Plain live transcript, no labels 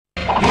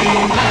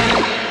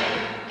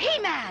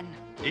He-Man!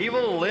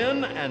 Evil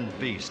Lyn and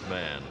Beast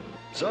Man.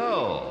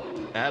 So,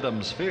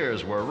 Adam's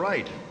fears were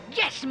right.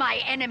 Yes,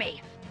 my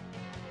enemy.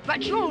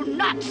 But you'll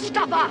not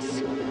stop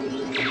us!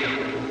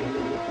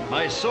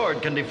 My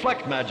sword can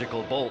deflect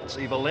magical bolts,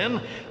 Evil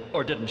Lyn.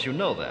 Or didn't you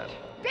know that?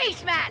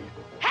 Beastman,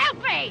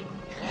 help me!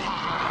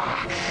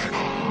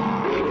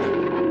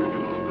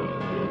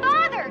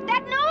 Father,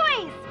 that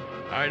noise!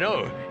 I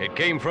know. It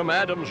came from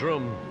Adam's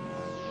room.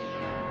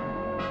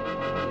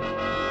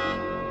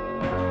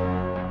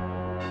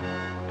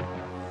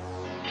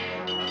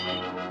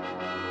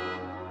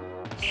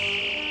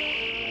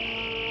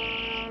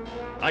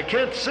 I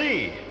can't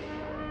see.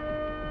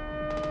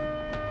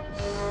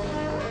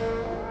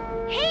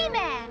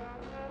 He-Man!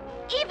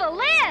 Evil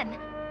Lyn!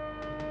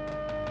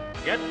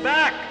 Get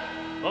back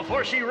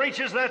before she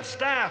reaches that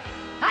staff.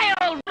 I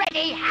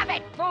already have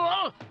it,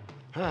 fool!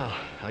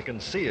 Ah, I can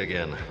see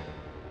again.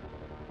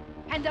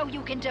 And though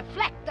you can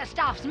deflect the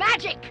staff's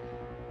magic,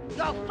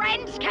 your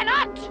friends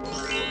cannot!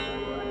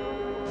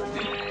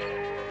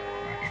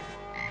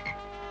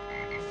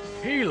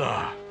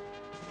 Hela!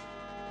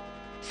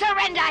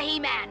 Surrender,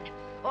 He-Man,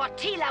 or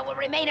Teela will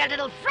remain a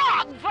little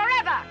frog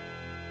forever!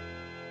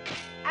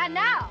 And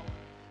now,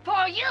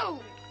 for you!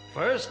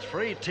 First,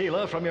 free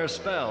Teela from your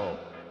spell.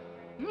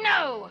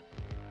 No!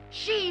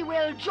 She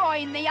will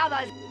join the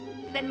others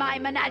in my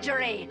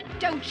menagerie.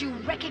 Don't you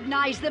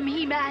recognize them,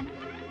 He-Man?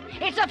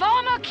 It's a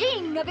former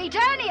king of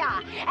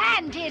Eternia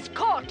and his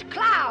court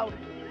clown.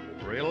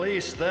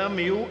 Release them,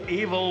 you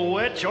evil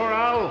witch, or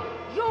I'll...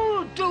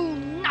 You'll do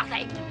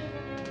nothing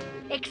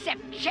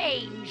except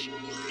change.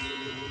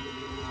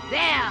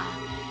 There,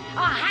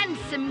 a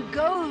handsome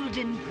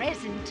golden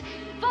present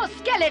for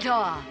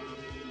Skeletor.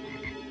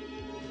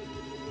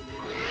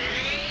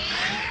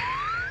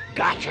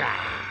 Gotcha!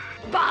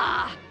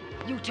 Bah!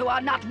 You two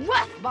are not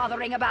worth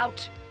bothering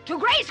about. To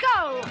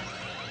Greyskull!